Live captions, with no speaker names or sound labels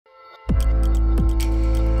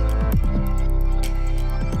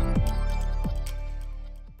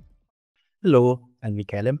Hello, I'm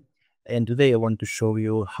Michele, and today I want to show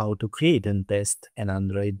you how to create and test an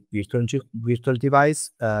Android virtual device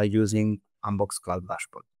using Unbox Cloud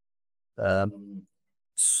Dashboard. Um,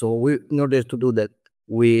 in order to do that,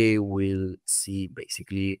 we will see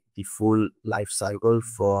basically the full life cycle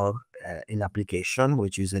for an application,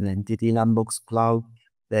 which is an entity in Unbox Cloud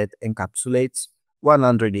that encapsulates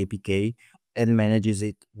 100 APK and manages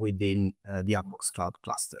it within the Unbox Cloud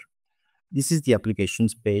cluster. This is the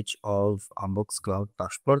applications page of Unbox Cloud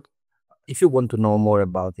Dashboard. If you want to know more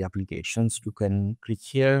about the applications, you can click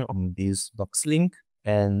here on this docs link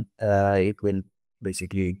and it will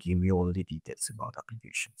basically give you all the details about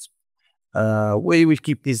applications. We will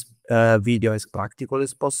keep this video as practical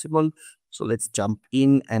as possible. So let's jump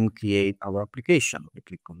in and create our application. We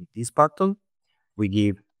click on this button. We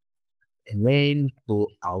give a name to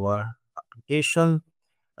our application.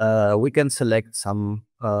 We can select some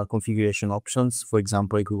configuration options. For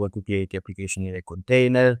example, if we want to create the application in a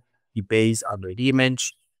container, the base Android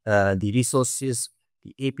image, the resources,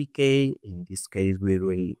 the APK. In this case, we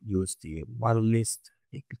will use the wireless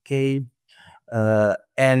APK.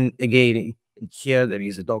 And again, here there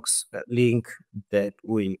is a docs link that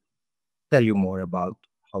will tell you more about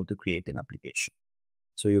how to create an application.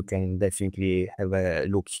 So you can definitely have a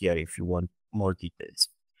look here if you want more details.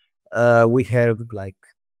 We have like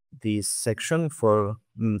this section for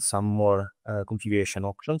some more configuration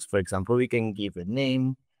options. For example, we can give a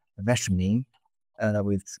name, a version name,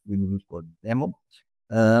 with we will call demo.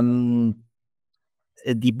 The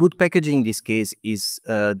boot package in this case is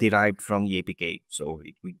derived from the APK, so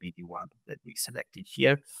it will be the one that we selected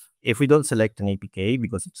here. If we don't select an APK,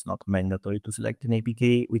 because it's not mandatory to select an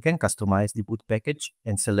APK, we can customize the boot package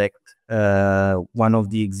and select one of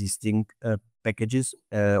the existing packages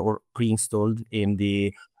or pre-installed in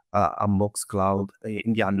the Unbox Cloud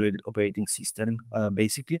in the Android operating system,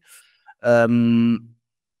 basically. And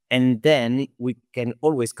then we can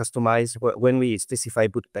always customize when we specify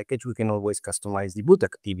boot package, we can always customize the boot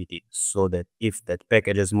activity so that if that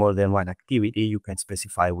package has more than one activity, you can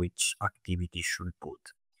specify which activity should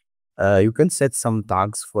boot. You can set some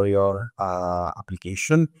tags for your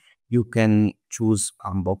application. You can choose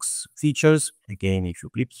unbox features. Again, if you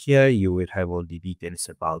click here, you will have all the details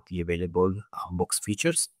about the available unbox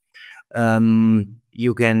features.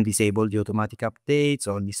 You can disable the automatic updates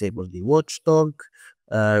or disable the watchdog,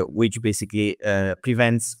 which basically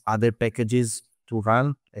prevents other packages to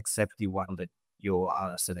run except the one that you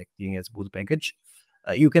are selecting as boot package.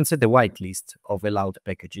 You can set a whitelist of allowed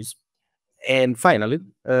packages. And finally,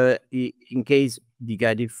 in case the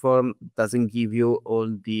guided form doesn't give you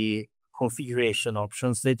all the configuration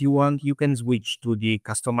options that you want, you can switch to the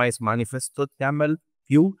customize manifest.yaml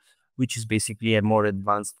view, which is basically a more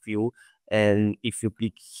advanced view. And if you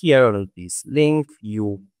click here on this link,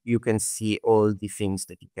 you can see all the things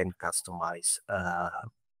that you can customize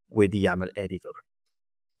with the YAML editor.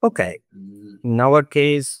 Okay, in our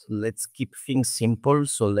case, let's keep things simple.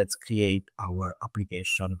 So let's create our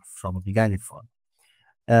application from the guided form.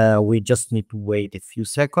 We just need to wait a few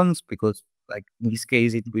seconds because like in this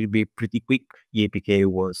case, it will be pretty quick. The APK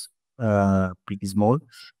was pretty small.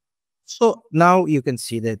 So now you can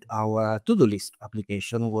see that our to-do list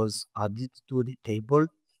application was added to the table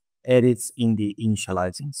and it's in the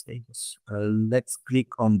initializing status. Let's click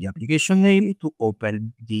on the application name to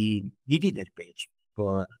open the detail page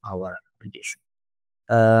for our application.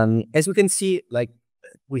 As we can see, like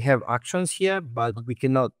we have actions here, but we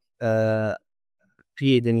cannot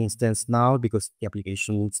create an instance now because the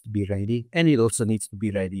application needs to be ready and it also needs to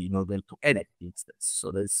be ready in order to edit the instance. So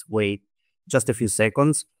let's wait just a few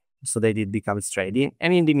seconds so that it becomes ready.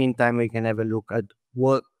 And in the meantime, we can have a look at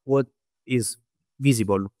what is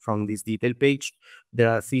visible from this detail page. There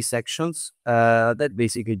are 3 sections that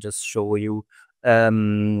basically just show you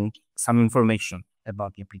some information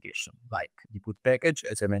about the application, like the boot package.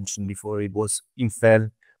 As I mentioned before, it was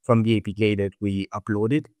inferred from the APK that we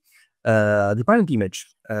uploaded. The parent image,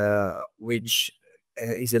 which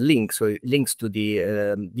is a link, so it links to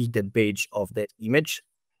the detail page of that image,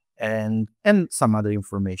 and some other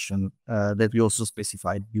information that we also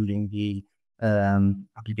specified during the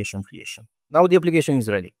application creation. Now the application is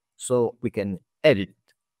ready, so we can edit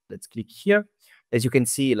it. Let's click here. As you can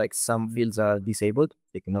see, like some fields are disabled,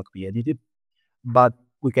 they cannot be edited, but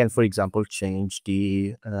we can, for example, change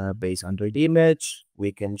the base Android image.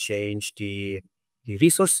 We can change the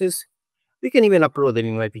resources. We can even upload a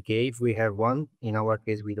new APK if we have one. In our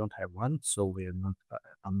case, we don't have one, so we're not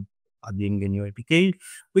adding a new APK.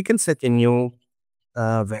 We can set a new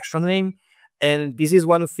version name, and this is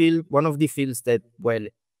one of the fields that, well,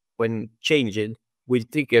 when changed, will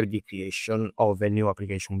trigger the creation of a new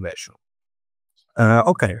application version.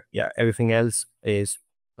 Okay, yeah, everything else is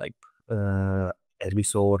like uh, as we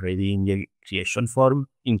saw already in the creation form,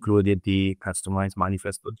 included the customized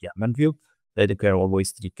manifest.yaml view that you can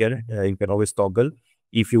always trigger, you can always toggle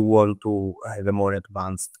if you want to have a more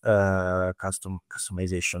advanced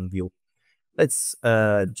customization view. Let's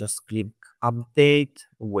just click update,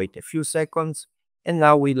 wait a few seconds, and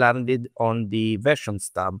now we landed on the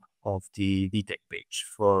versions tab of the detect page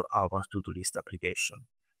for our to-do list application.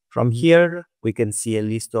 From here, we can see a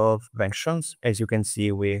list of versions. As you can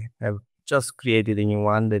see, we have just created a new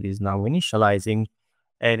one that is now initializing,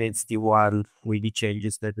 and it's the one with the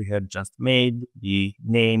changes that we have just made. The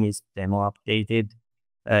name is demo updated.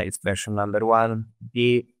 It's version number one.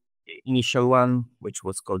 The initial one, which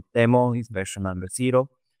was called demo, is version number 0,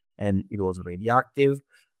 and it was already active.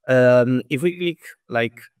 If we click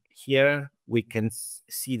like here, we can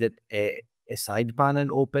see that a side panel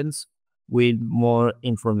opens with more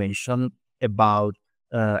information about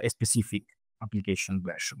a specific application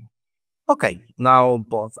version. Okay, now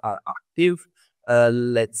both are active.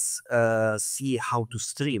 Let's see how to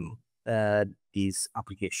stream this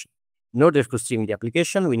application. In order to stream the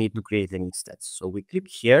application, we need to create an instance. So we click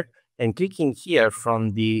here, and clicking here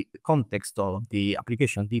from the context of the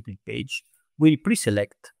application detail page, we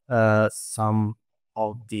pre-select some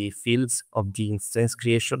of the fields of the instance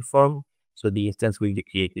creation form. So the instance will be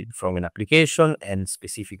created from an application and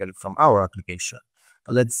specifically from our application.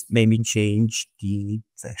 Let's maybe change the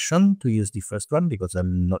session to use the first one because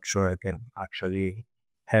I'm not sure I can actually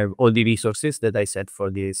have all the resources that I set for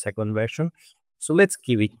the second version. So let's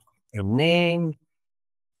give it a name.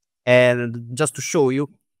 And just to show you,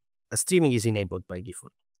 streaming is enabled by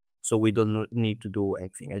default. So we don't need to do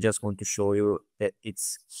anything. I just want to show you that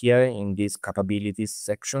it's here in this capabilities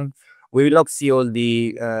section. We will not see all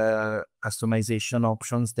the customization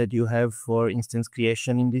options that you have for instance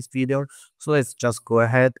creation in this video. So let's just go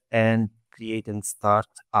ahead and create and start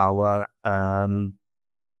our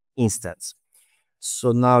instance.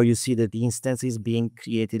 So now you see that the instance is being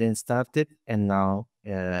created and started, and now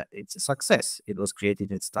it's a success. It was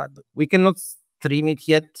created and started. We cannot stream it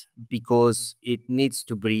yet because it needs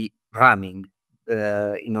to be running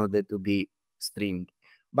in order to be streamed,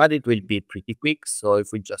 but it will be pretty quick. So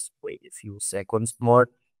if we just wait a few seconds more,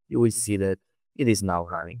 you will see that it is now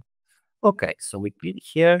running. Okay, so we click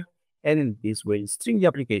here, and this will stream the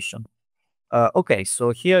application. Okay,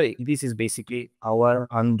 so here this is basically our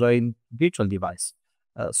Android virtual device.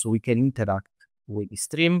 So we can interact with the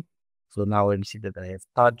stream. So now I see that I have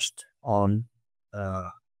touched on uh,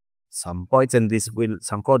 some points, and this will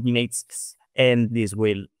some coordinates, and this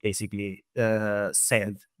will basically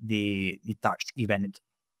send the touch event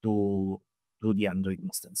to the Android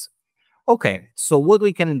instance. Okay, so what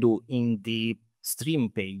we can do in the stream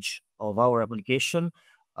page of our application,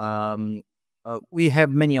 um, we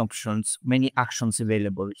have many options, many actions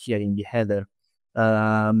available here in the header.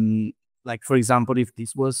 Um, like for example, if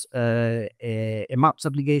this was a maps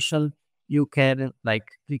application, you can like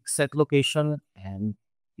click set location, and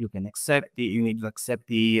you need to accept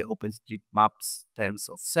the OpenStreetMaps terms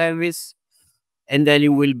of service, and then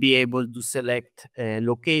you will be able to select a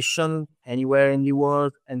location anywhere in the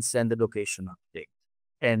world and send the location update.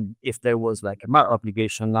 And if there was like a map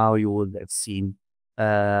application now, you would have seen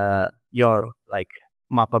your like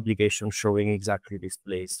map application showing exactly this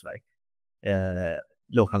place like uh,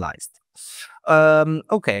 localized.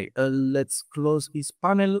 Okay, let's close this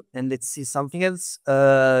panel and let's see something else.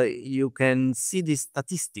 You can see the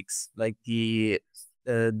statistics, like the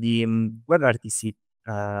web RTC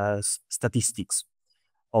statistics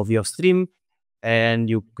of your stream, and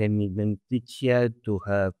you can even click here to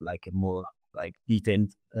have like a more like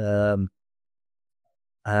detailed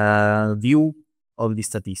view of the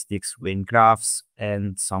statistics with graphs,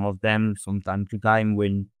 and some of them from time to time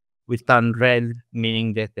will turn red,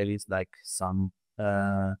 meaning that there is like some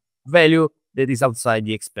value that is outside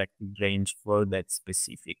the expected range for that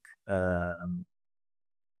specific uh,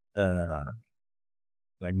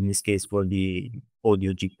 like in this case for the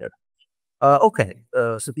audio jitter. Okay,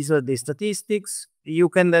 so these are the statistics. You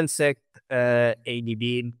can then set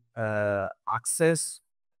ADB access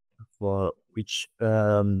for which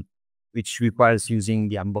requires using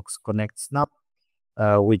the Unbox Connect snap,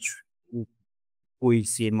 which we'll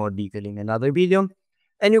see in more detail in another video.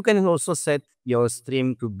 And you can also set your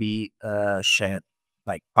stream to be shared,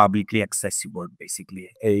 like publicly accessible,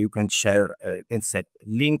 basically. You can share and set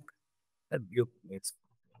link. It's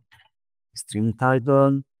stream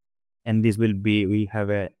title, and this will be, we have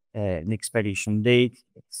an expiration date.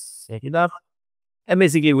 Let's set it up. And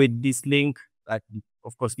basically with this link, like,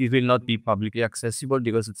 of course, this will not be publicly accessible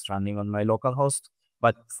because it's running on my local host.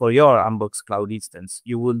 But for your Anbox Cloud instance,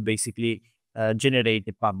 you will basically generate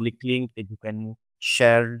a public link that you can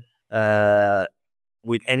share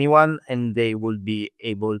with anyone, and they will be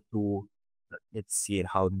able to, let's see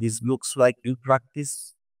how this looks like in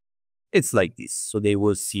practice. It's like this. So they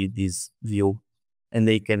will see this view and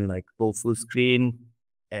they can like go full screen.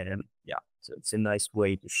 And yeah, so it's a nice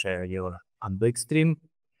way to share your Unbox stream.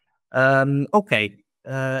 Okay.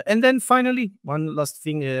 And then finally, one last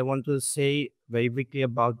thing I want to say very quickly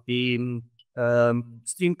about the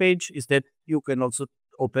stream page is that you can also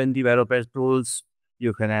open developer tools.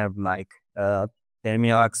 You can have like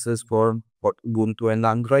terminal access for Ubuntu and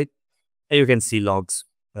Android, and you can see logs.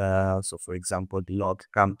 So for example, the log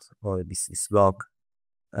count or this is log.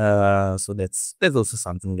 So that's also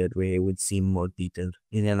something that we would see in more detail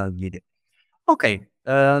in another video. Okay,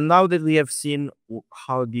 now that we have seen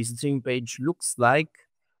how the stream page looks like,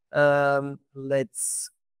 let's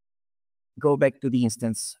go back to the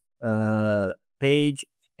instance page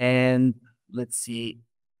and let's see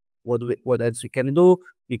what else we can do.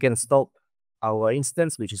 We can stop our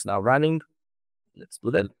instance, which is now running. Let's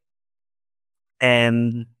do that.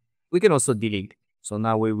 And we can also delete. So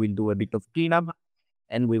now we will do a bit of cleanup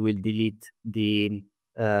and we will delete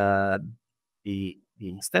uh, the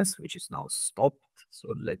instance, which is now stopped.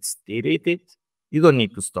 So let's delete it. You don't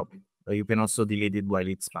need to stop it. You can also delete it while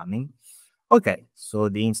it's running. Okay, so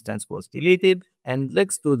the instance was deleted, and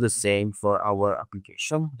let's do the same for our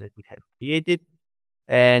application that we have created.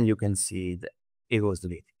 And you can see that it was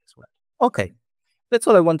deleted as well. Okay, that's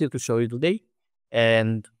all I wanted to show you today.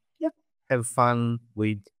 And yeah, have fun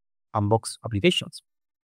with Unbox applications.